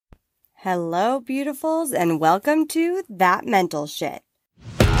Hello, beautifuls, and welcome to That Mental Shit.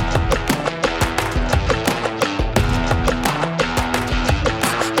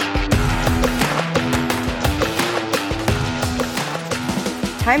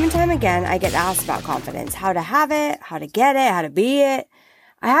 Time and time again, I get asked about confidence, how to have it, how to get it, how to be it.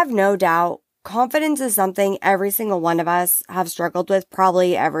 I have no doubt confidence is something every single one of us have struggled with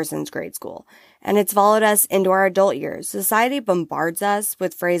probably ever since grade school. And it's followed us into our adult years. Society bombards us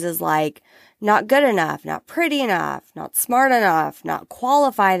with phrases like, not good enough, not pretty enough, not smart enough, not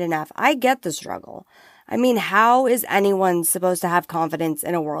qualified enough. I get the struggle. I mean, how is anyone supposed to have confidence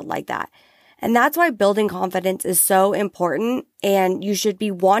in a world like that? And that's why building confidence is so important, and you should be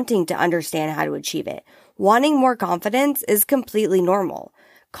wanting to understand how to achieve it. Wanting more confidence is completely normal.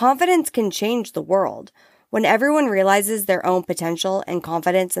 Confidence can change the world. When everyone realizes their own potential and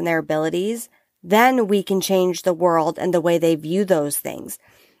confidence in their abilities, then we can change the world and the way they view those things.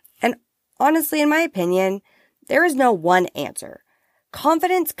 And honestly, in my opinion, there is no one answer.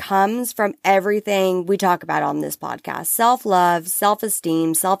 Confidence comes from everything we talk about on this podcast. Self-love,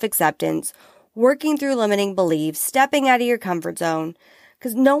 self-esteem, self-acceptance, working through limiting beliefs, stepping out of your comfort zone.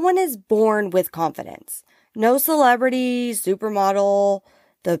 Because no one is born with confidence. No celebrity, supermodel,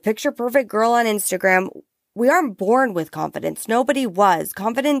 the picture-perfect girl on Instagram. We aren't born with confidence. Nobody was.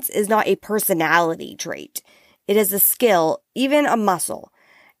 Confidence is not a personality trait. It is a skill, even a muscle.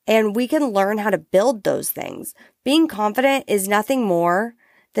 And we can learn how to build those things. Being confident is nothing more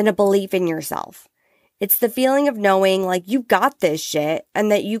than a belief in yourself. It's the feeling of knowing like you got this shit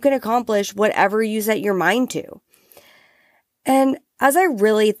and that you can accomplish whatever you set your mind to. And as I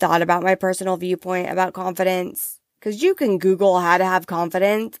really thought about my personal viewpoint about confidence, because you can Google how to have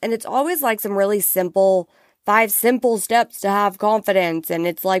confidence and it's always like some really simple 5 simple steps to have confidence. And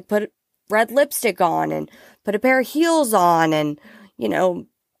it's like put red lipstick on and put a pair of heels on and,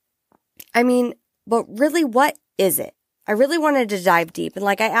 but really, what is it? I really wanted to dive deep. And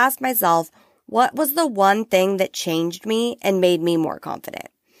I asked myself, what was the one thing that changed me and made me more confident?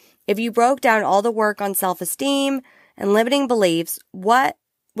 If you broke down all the work on self-esteem and limiting beliefs, what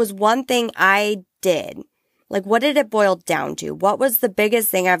was one thing I did? What did it boil down to? What was the biggest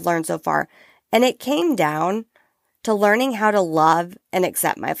thing I've learned so far? And it came down to learning how to love and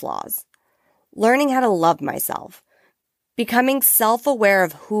accept my flaws. Learning how to love myself. Becoming self-aware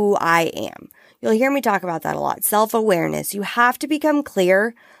of who I am. You'll hear me talk about that a lot. Self-awareness. You have to become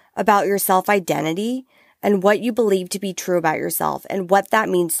clear about your self-identity and what you believe to be true about yourself and what that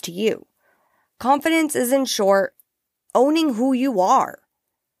means to you. Confidence is, in short, owning who you are.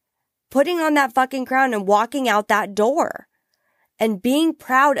 Putting on that fucking crown and walking out that door. And being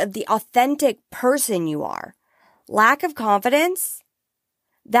proud of the authentic person you are. Lack of confidence,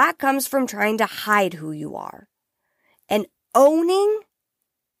 that comes from trying to hide who you are. And owning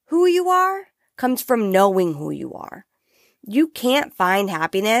who you are comes from knowing who you are. You can't find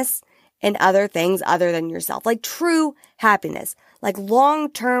happiness in other things other than yourself. True happiness.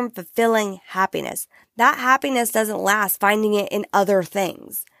 Long-term fulfilling happiness. That happiness doesn't last finding it in other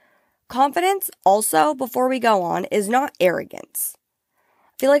things. Confidence, also, before we go on, is not arrogance.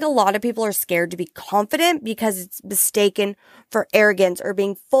 I feel like a lot of people are scared to be confident because it's mistaken for arrogance or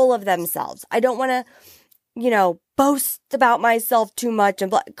being full of themselves. I don't want to, boast about myself too much.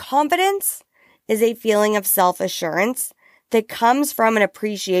 Confidence is a feeling of self-assurance that comes from an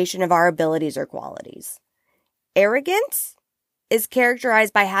appreciation of our abilities or qualities. Arrogance is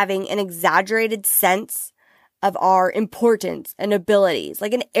characterized by having an exaggerated sense of our importance and abilities.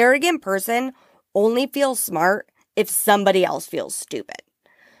 An arrogant person only feels smart if somebody else feels stupid.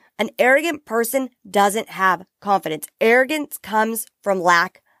 An arrogant person doesn't have confidence. Arrogance comes from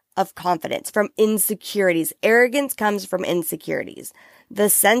lack of confidence, from insecurities. Arrogance comes from insecurities. Their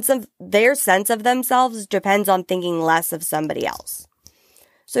sense of themselves depends on thinking less of somebody else.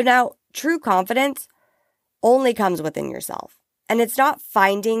 So now, true confidence only comes within yourself. And it's not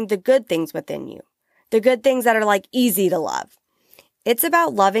finding the good things within you. The good things that are easy to love. It's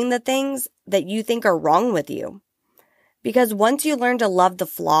about loving the things that you think are wrong with you. Because once you learn to love the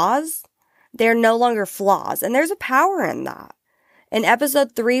flaws, they're no longer flaws. And there's a power in that. In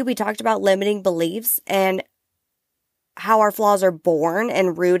episode 3, we talked about limiting beliefs and how our flaws are born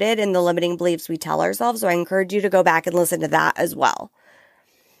and rooted in the limiting beliefs we tell ourselves. So I encourage you to go back and listen to that as well.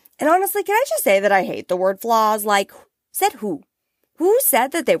 And honestly, can I just say that I hate the word flaws? Said who? Who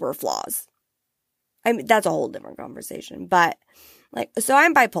said that they were flaws? That's a whole different conversation. But, so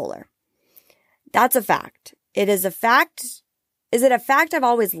I'm bipolar. That's a fact. It is a fact. Is it a fact I've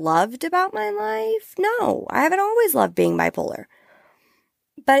always loved about my life? No, I haven't always loved being bipolar.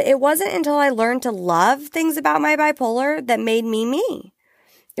 But it wasn't until I learned to love things about my bipolar that made me me.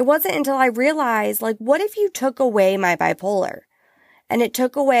 It wasn't until I realized, like, what if you took away my bipolar? And it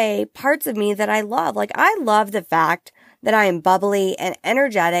took away parts of me that I love. Like, I love the fact that I am bubbly and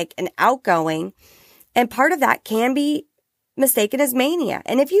energetic and outgoing. And part of that can be mistaken as mania.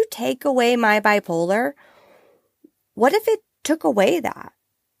 And if you take away my bipolar, what if it took away that?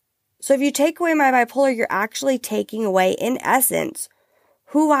 So if you take away my bipolar, you're actually taking away, in essence,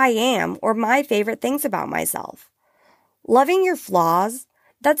 who I am or my favorite things about myself. Loving your flaws,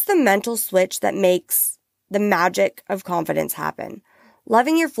 that's the mental switch that makes the magic of confidence happen.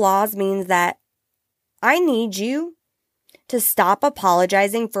 Loving your flaws means that I need you to stop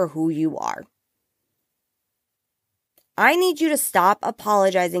apologizing for who you are. I need you to stop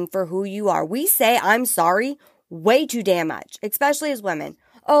apologizing for who you are. We say I'm sorry way too damn much, especially as women.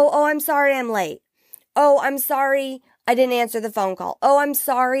 Oh, I'm sorry I'm late. Oh, I'm sorry I didn't answer the phone call. Oh, I'm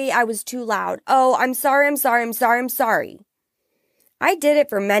sorry I was too loud. Oh, I'm sorry. I did it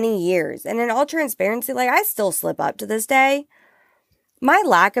for many years, and in all transparency, like, I still slip up to this day. My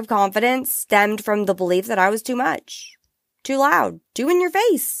lack of confidence stemmed from the belief that I was too much, too loud, too in your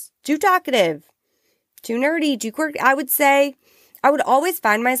face, too talkative, too nerdy, too quirky. I would say I would always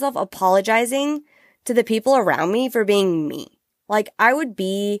find myself apologizing to the people around me for being me. Like, I would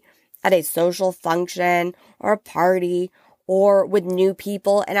be at a social function or a party or with new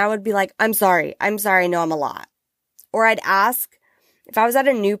people, and I would be like, I'm sorry, I know I'm a lot. Or I'd ask, if I was at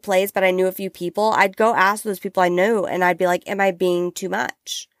a new place but I knew a few people, I'd go ask those people I knew, and I'd be like, am I being too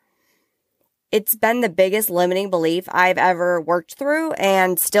much? It's been the biggest limiting belief I've ever worked through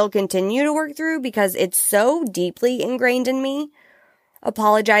and still continue to work through because it's so deeply ingrained in me,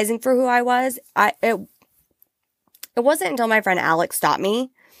 apologizing for who I was. It wasn't until my friend Alex stopped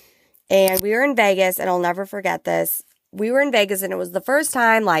me, and we were in Vegas, and I'll never forget this. We were in Vegas, and it was the first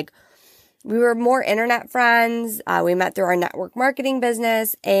time, like, we were more internet friends. We met through our network marketing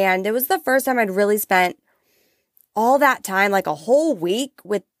business, and it was the first time I'd really spent all that time, like a whole week,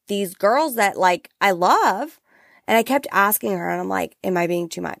 with these girls that, like, I love. And I kept asking her, and I'm like, am I being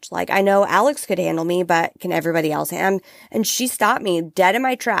too much? Like, I know Alex could handle me, but can everybody else handle? And she stopped me dead in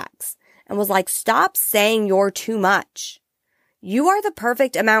my tracks and was like, stop saying you're too much. You are the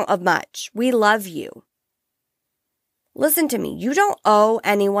perfect amount of much. We love you. Listen to me. You don't owe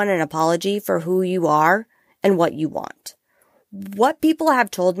anyone an apology for who you are and what you want. What people have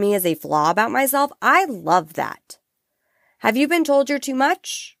told me is a flaw about myself, I love that. Have you been told you're too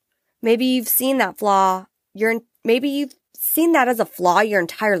much? Maybe you've seen that flaw. Maybe you've seen that as a flaw your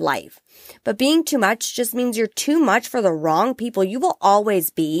entire life. But being too much just means you're too much for the wrong people. You will always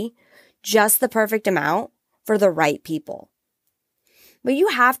be just the perfect amount for the right people. But you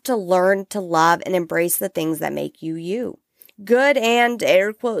have to learn to love and embrace the things that make you you. Good and,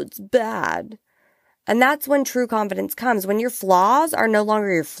 air quotes, bad. And that's when true confidence comes, when your flaws are no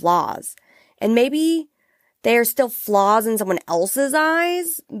longer your flaws. And maybe they are still flaws in someone else's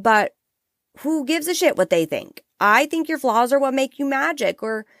eyes, but who gives a shit what they think? I think your flaws are what make you magic.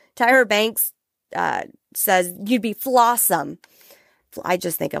 Or Tyra Banks says you'd be flawsome. I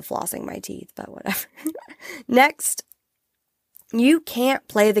just think of flossing my teeth, but whatever. Next. You can't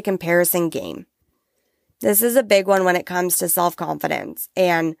play the comparison game. This is a big one when it comes to self-confidence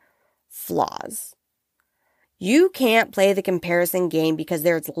and flaws. You can't play the comparison game because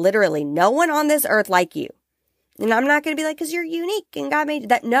there's literally no one on this earth like you. And I'm not going to be like, because you're unique and God made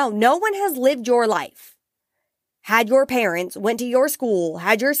that. No one has lived your life. Had your parents, went to your school,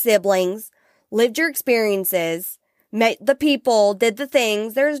 had your siblings, lived your experiences, met the people, did the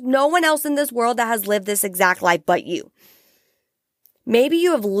things. There's no one else in this world that has lived this exact life but you. Maybe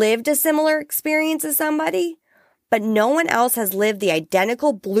you have lived a similar experience as somebody, but no one else has lived the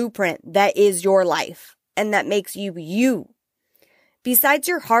identical blueprint that is your life and that makes you you. Besides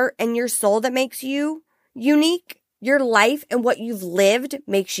your heart and your soul that makes you unique, your life and what you've lived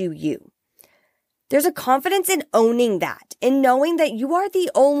makes you you. There's a confidence in owning that, in knowing that you are the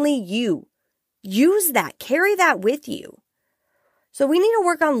only you. Use that, carry that with you. So we need to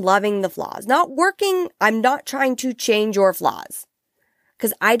work on loving the flaws. I'm not trying to change your flaws.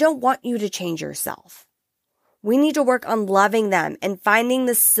 Because I don't want you to change yourself. We need to work on loving them and finding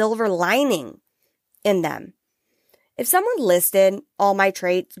the silver lining in them. If someone listed all my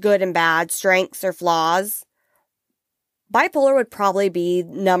traits, good and bad, strengths or flaws, bipolar would probably be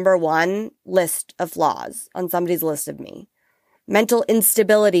number one list of flaws on somebody's list of me. Mental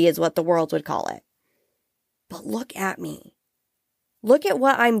instability is what the world would call it. But look at me. Look at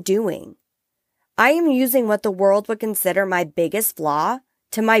what I'm doing. I am using what the world would consider my biggest flaw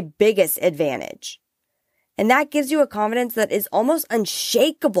to my biggest advantage. And that gives you a confidence that is almost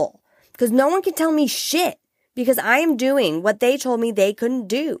unshakable because no one can tell me shit because I am doing what they told me they couldn't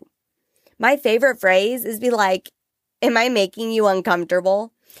do. My favorite phrase is be like, am I making you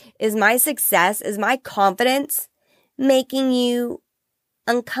uncomfortable? Is my success, is my confidence making you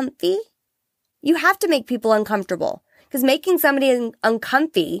uncomfy? You have to make people uncomfortable, because making somebody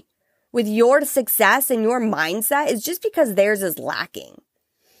uncomfy with your success and your mindset is just because theirs is lacking.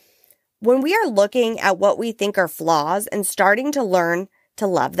 When we are looking at what we think are flaws and starting to learn to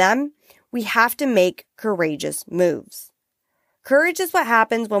love them, we have to make courageous moves. Courage is what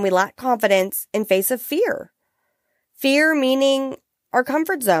happens when we lack confidence in face of fear. Fear meaning our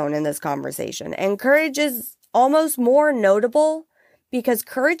comfort zone in this conversation. And courage is almost more notable because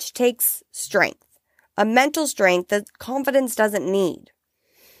courage takes strength, a mental strength that confidence doesn't need.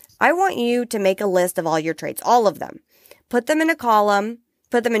 I want you to make a list of all your traits, all of them. Put them in a column,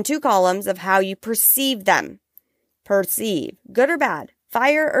 put them in 2 columns of how you perceive them. Perceive, good or bad,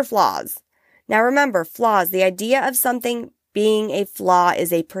 fire or flaws. Now remember, flaws, the idea of something being a flaw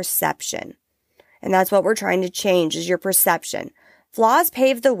is a perception. And that's what we're trying to change, is your perception. Flaws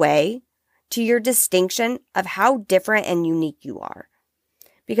pave the way to your distinction of how different and unique you are.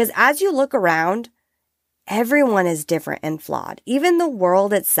 Because as you look around, everyone is different and flawed. Even the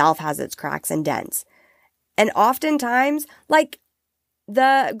world itself has its cracks and dents. And oftentimes, like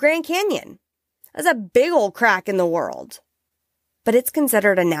the Grand Canyon, there's a big old crack in the world. But it's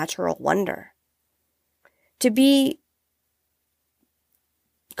considered a natural wonder. To be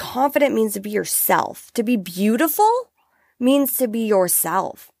confident means to be yourself. To be beautiful means to be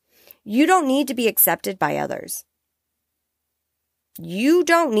yourself. You don't need to be accepted by others. You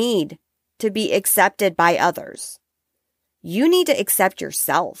don't need to be accepted by others. You need to accept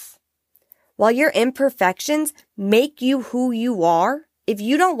yourself. While your imperfections make you who you are, if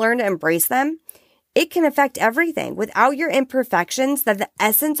you don't learn to embrace them, it can affect everything. Without your imperfections, then the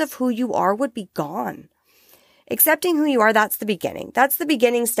essence of who you are would be gone. Accepting who you are, that's the beginning. That's the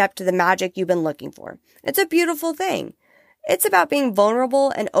beginning step to the magic you've been looking for. It's a beautiful thing. It's about being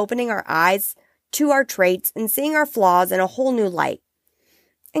vulnerable and opening our eyes to our traits and seeing our flaws in a whole new light.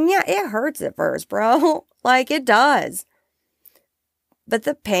 And yeah, it hurts at first, bro. Like, it does. But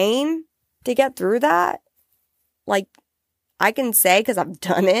the pain to get through that, like, I can say, because I've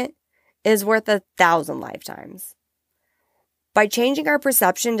done it, is worth 1,000 lifetimes. By changing our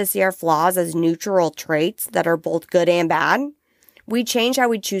perception to see our flaws as neutral traits that are both good and bad, we change how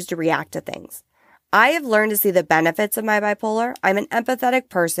we choose to react to things. I have learned to see the benefits of my bipolar. I'm an empathetic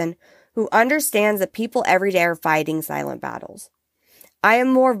person who understands that people every day are fighting silent battles. I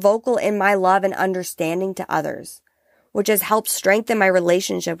am more vocal in my love and understanding to others, which has helped strengthen my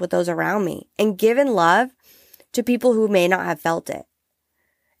relationship with those around me and given love to people who may not have felt it.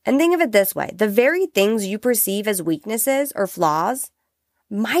 And think of it this way, the very things you perceive as weaknesses or flaws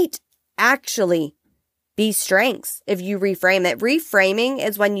might actually be strengths if you reframe it. Reframing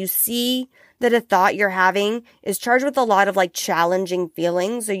is when you see that a thought you're having is charged with a lot of like challenging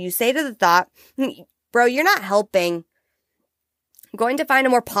feelings. So you say to the thought, bro, you're not helping. I'm going to find a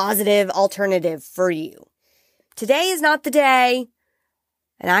more positive alternative for you. Today is not the day,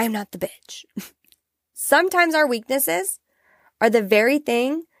 and I am not the bitch. Sometimes our weaknesses are the very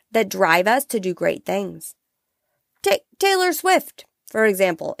thing that drive us to do great things. Take Taylor Swift, for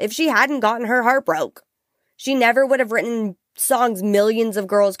example. If she hadn't gotten her heart broke, she never would have written songs millions of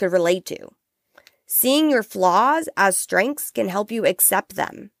girls could relate to. Seeing your flaws as strengths can help you accept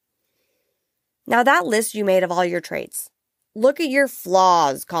them. Now that list you made of all your traits, look at your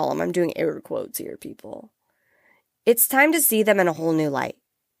flaws column. I'm doing air quotes here, people. It's time to see them in a whole new light.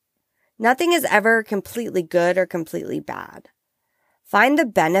 Nothing is ever completely good or completely bad. Find the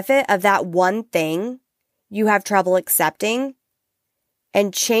benefit of that one thing you have trouble accepting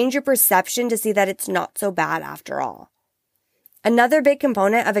and change your perception to see that it's not so bad after all. Another big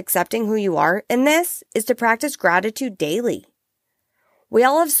component of accepting who you are in this is to practice gratitude daily. We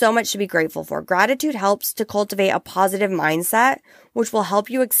all have so much to be grateful for. Gratitude helps to cultivate a positive mindset, which will help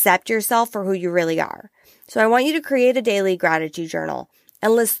you accept yourself for who you really are. So I want you to create a daily gratitude journal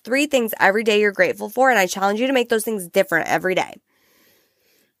and list 3 things every day you're grateful for, and I challenge you to make those things different every day.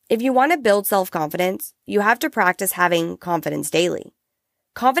 If you want to build self-confidence, you have to practice having confidence daily.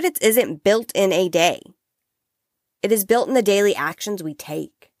 Confidence isn't built in a day. It is built in the daily actions we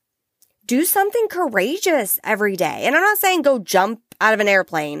take. Do something courageous every day. And I'm not saying go jump out of an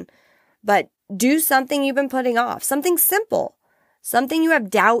airplane, but do something you've been putting off. Something simple. Something you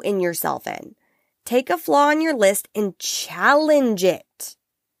have doubt in yourself in. Take a flaw on your list and challenge it.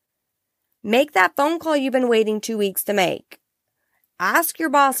 Make that phone call you've been waiting 2 weeks to make. Ask your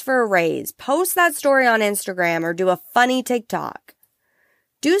boss for a raise. Post that story on Instagram or do a funny TikTok.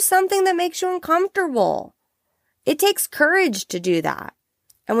 Do something that makes you uncomfortable. It takes courage to do that.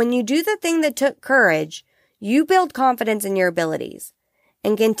 And when you do the thing that took courage, you build confidence in your abilities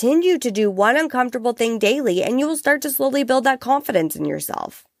and continue to do one uncomfortable thing daily, and you will start to slowly build that confidence in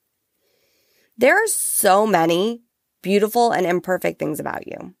yourself. There are so many beautiful and imperfect things about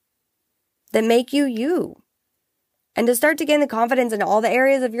you that make you you. And to start to gain the confidence in all the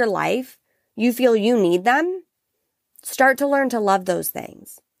areas of your life you feel you need them, start to learn to love those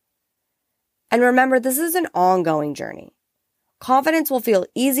things. And remember, this is an ongoing journey. Confidence will feel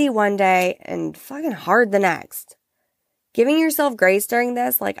easy one day and fucking hard the next. Giving yourself grace during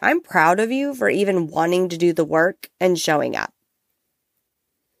this, like, I'm proud of you for even wanting to do the work and showing up.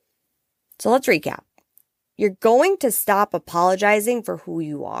 So let's recap. You're going to stop apologizing for who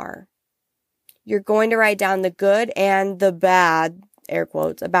you are. You're going to write down the good and the bad, air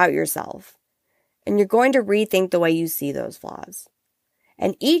quotes, about yourself. And you're going to rethink the way you see those flaws.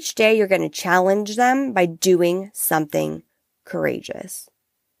 And each day you're going to challenge them by doing something courageous.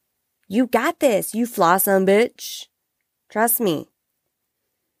 You got this, you flawsome bitch. Trust me.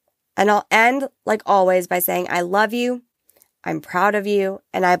 And I'll end, like always, by saying I love you, I'm proud of you,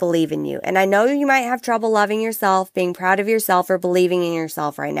 and I believe in you. And I know you might have trouble loving yourself, being proud of yourself, or believing in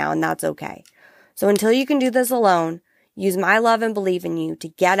yourself right now, and that's okay. So until you can do this alone, use my love and believe in you to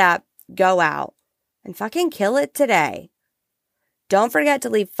get up, go out, and fucking kill it today. Don't forget to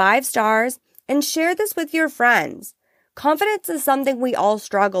leave 5 stars and share this with your friends. Confidence is something we all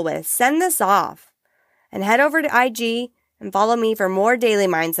struggle with. Send this off. And head over to IG and follow me for more daily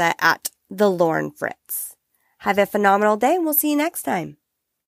mindset at The Lauren Fritz. Have a phenomenal day, and we'll see you next time.